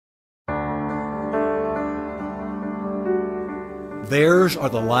Theirs are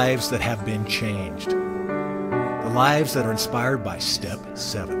the lives that have been changed. The lives that are inspired by Step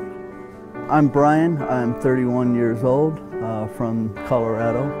 7. I'm Brian. I'm 31 years old, from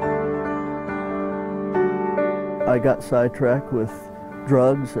Colorado. I got sidetracked with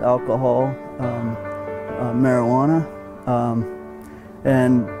drugs, alcohol, marijuana,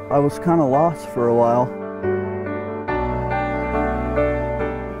 and I was kind of lost for a while.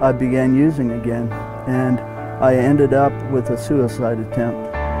 I began using again, and I ended up with a suicide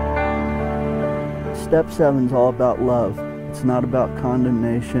attempt. Step 7 is all about love. It's not about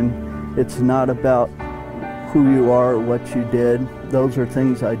condemnation. It's not about who you are or what you did. Those are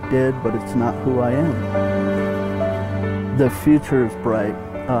things I did, but it's not who I am. The future is bright.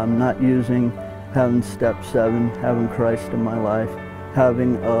 Not using, having Step 7, having Christ in my life,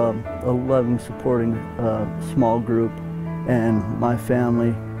 having a loving, supporting small group, and my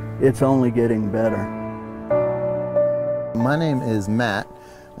family. It's only getting better. My name is Matt,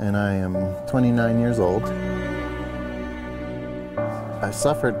 and I am 29 years old. I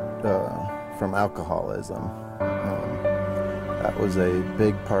suffered from alcoholism. That was a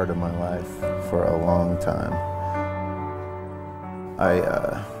big part of my life for a long time. I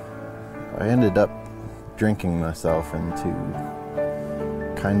ended up drinking myself into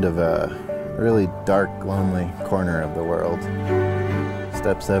kind of a really dark, lonely corner of the world.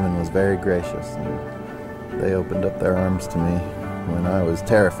 Step 7 was very gracious, and they opened up their arms to me when I was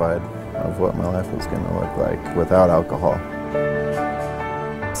terrified of what my life was going to look like without alcohol.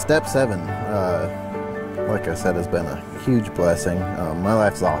 Step 7, like I said, has been a huge blessing. My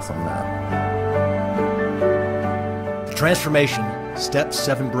life's awesome now. The transformation Step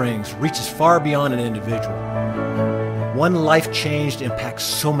 7 brings reaches far beyond an individual. One life changed impacts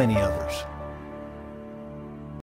so many others.